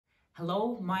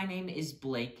Hello, my name is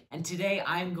Blake, and today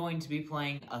I'm going to be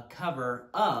playing a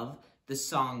cover of the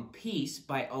song Peace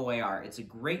by O.A.R. It's a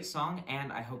great song,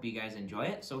 and I hope you guys enjoy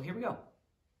it, so here we go.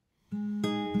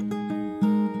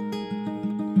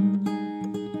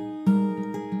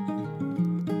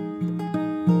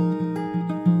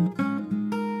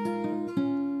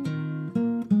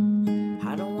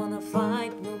 I don't wanna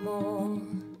fight no more,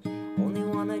 only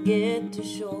wanna get to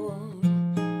shore.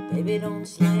 Baby, don't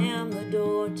slam the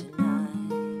door tonight.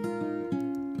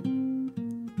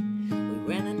 We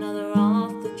ran another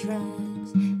off the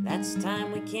tracks, that's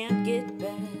time we can't get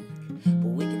back, but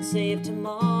we can save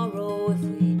tomorrow if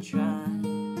we try.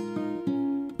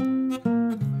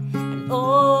 And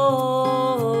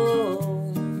oh,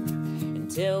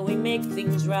 until we make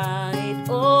things right,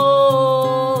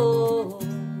 oh,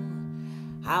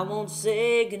 I won't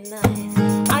say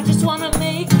goodnight. I just wanna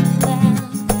make you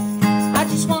laugh, I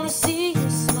just wanna see you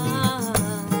smile.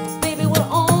 Baby, we're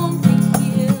only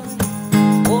here,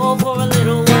 oh, for a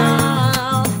little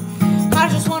while. I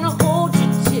just wanna hold you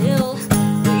till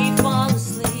we fall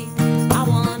asleep. I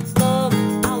want love,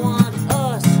 I want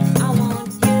us, I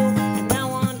want you, and I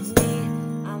want me,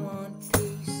 I want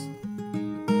peace.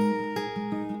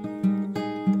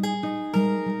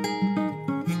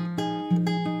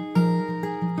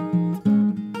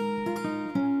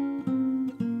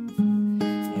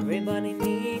 Everybody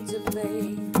needs a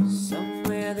place,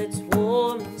 somewhere that's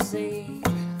warm and safe,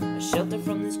 a shelter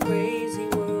from this crazy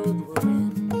world we're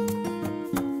in.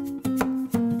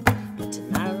 But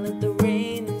tonight I let the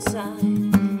rain inside,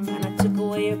 and I took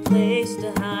away your place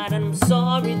to hide, and I'm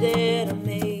sorry that I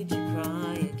made you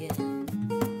cry again.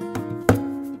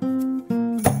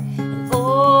 And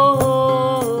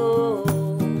oh,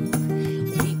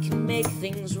 we can make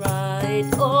things right.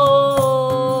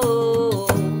 Oh,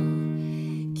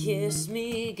 kiss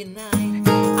me goodnight.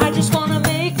 I just wanna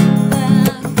make you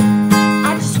laugh,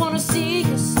 I just wanna see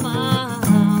you smile.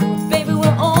 Baby,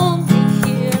 we're only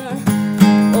here,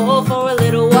 oh, for a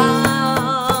little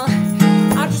while.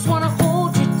 I just wanna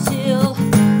hold you till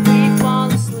we fall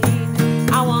asleep.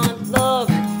 I want love,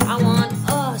 I want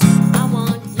us, I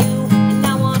want you, and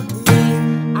I want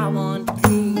me, I want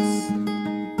peace.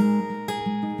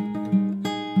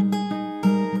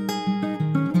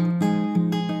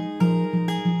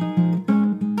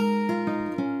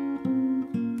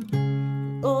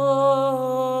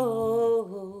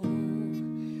 Oh,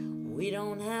 we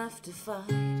don't have to fight.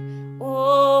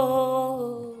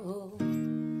 Oh,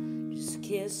 just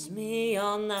kiss me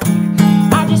all night.